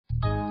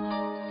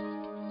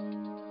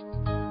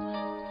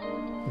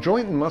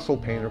Joint and muscle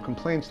pain are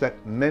complaints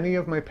that many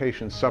of my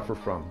patients suffer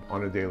from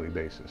on a daily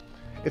basis.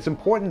 It's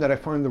important that I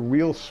find the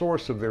real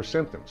source of their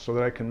symptoms so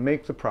that I can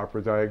make the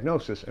proper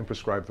diagnosis and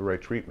prescribe the right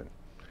treatment.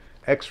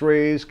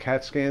 X-rays,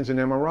 CAT scans, and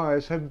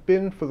MRIs have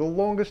been for the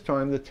longest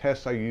time the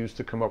tests I use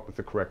to come up with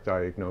the correct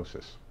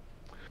diagnosis.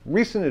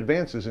 Recent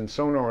advances in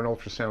sonar and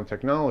ultrasound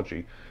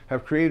technology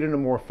have created a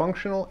more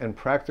functional and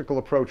practical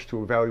approach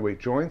to evaluate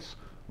joints,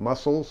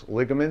 muscles,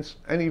 ligaments,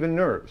 and even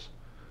nerves.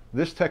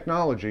 This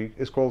technology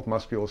is called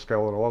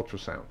musculoskeletal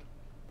ultrasound.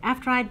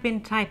 After I'd been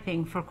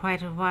typing for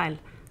quite a while,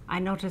 I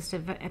noticed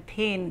a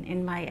pain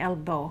in my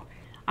elbow.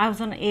 I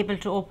was unable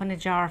to open a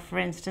jar, for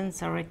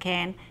instance, or a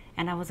can,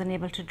 and I was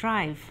unable to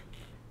drive.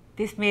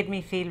 This made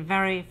me feel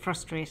very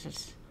frustrated.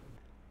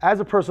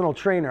 As a personal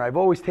trainer, I've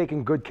always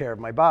taken good care of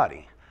my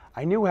body.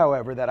 I knew,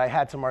 however, that I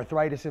had some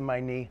arthritis in my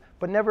knee,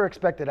 but never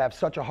expected to have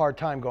such a hard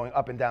time going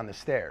up and down the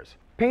stairs.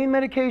 Pain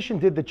medication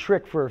did the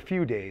trick for a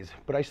few days,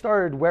 but I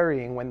started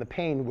worrying when the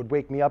pain would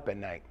wake me up at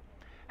night.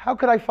 How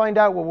could I find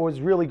out what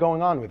was really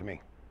going on with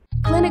me?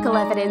 Clinical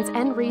evidence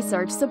and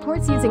research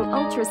supports using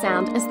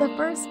ultrasound as the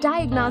first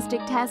diagnostic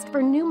test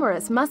for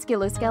numerous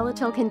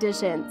musculoskeletal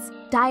conditions.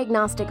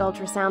 Diagnostic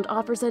ultrasound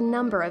offers a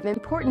number of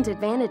important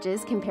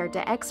advantages compared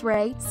to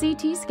X-ray,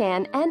 CT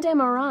scan, and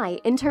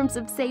MRI in terms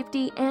of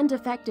safety and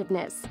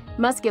effectiveness.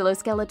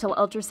 Musculoskeletal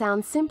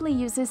ultrasound simply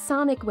uses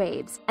sonic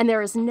waves, and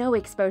there is no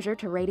exposure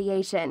to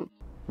radiation.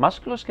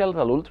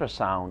 Musculoskeletal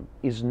ultrasound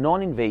is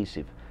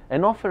non-invasive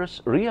and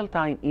offers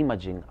real-time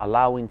imaging,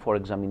 allowing for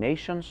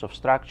examinations of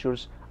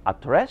structures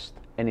at rest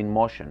and in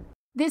motion.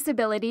 This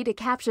ability to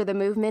capture the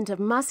movement of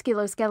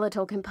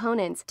musculoskeletal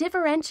components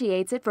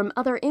differentiates it from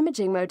other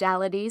imaging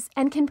modalities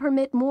and can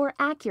permit more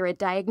accurate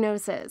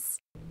diagnosis.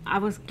 I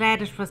was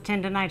glad it was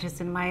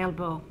tendonitis in my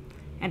elbow,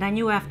 and I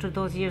knew after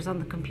those years on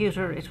the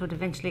computer it would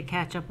eventually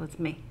catch up with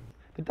me.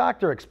 The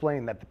doctor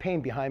explained that the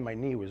pain behind my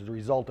knee was the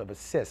result of a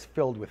cyst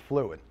filled with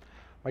fluid.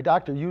 My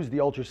doctor used the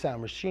ultrasound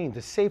machine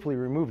to safely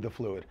remove the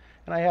fluid,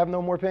 and I have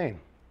no more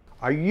pain.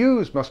 I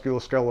use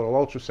musculoskeletal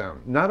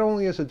ultrasound not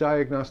only as a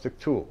diagnostic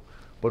tool,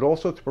 but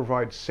also to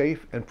provide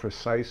safe and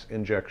precise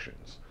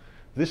injections.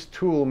 This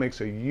tool makes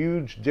a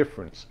huge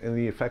difference in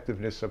the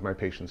effectiveness of my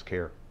patients'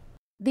 care.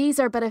 These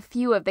are but a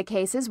few of the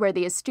cases where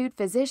the astute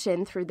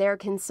physician, through their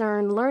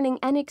concern, learning,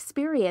 and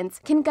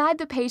experience, can guide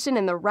the patient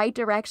in the right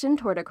direction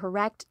toward a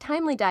correct,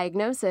 timely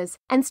diagnosis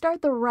and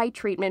start the right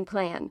treatment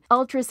plan.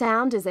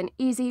 Ultrasound is an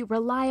easy,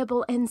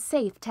 reliable, and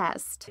safe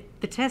test.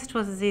 The test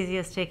was as easy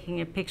as taking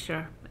a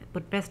picture,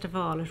 but best of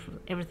all,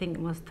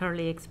 everything was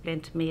thoroughly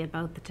explained to me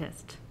about the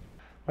test.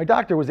 My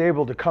doctor was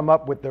able to come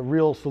up with the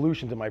real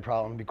solution to my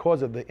problem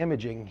because of the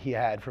imaging he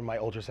had from my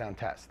ultrasound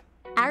test.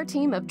 Our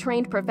team of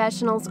trained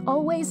professionals,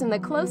 always in the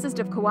closest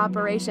of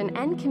cooperation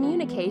and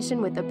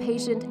communication with the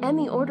patient and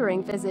the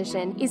ordering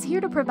physician, is here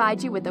to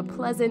provide you with a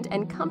pleasant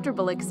and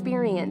comfortable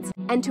experience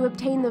and to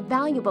obtain the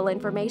valuable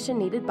information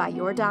needed by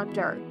your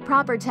doctor.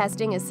 Proper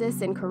testing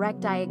assists in correct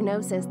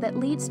diagnosis that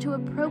leads to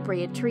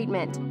appropriate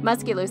treatment.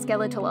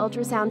 Musculoskeletal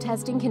ultrasound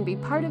testing can be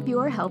part of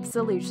your health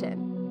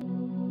solution.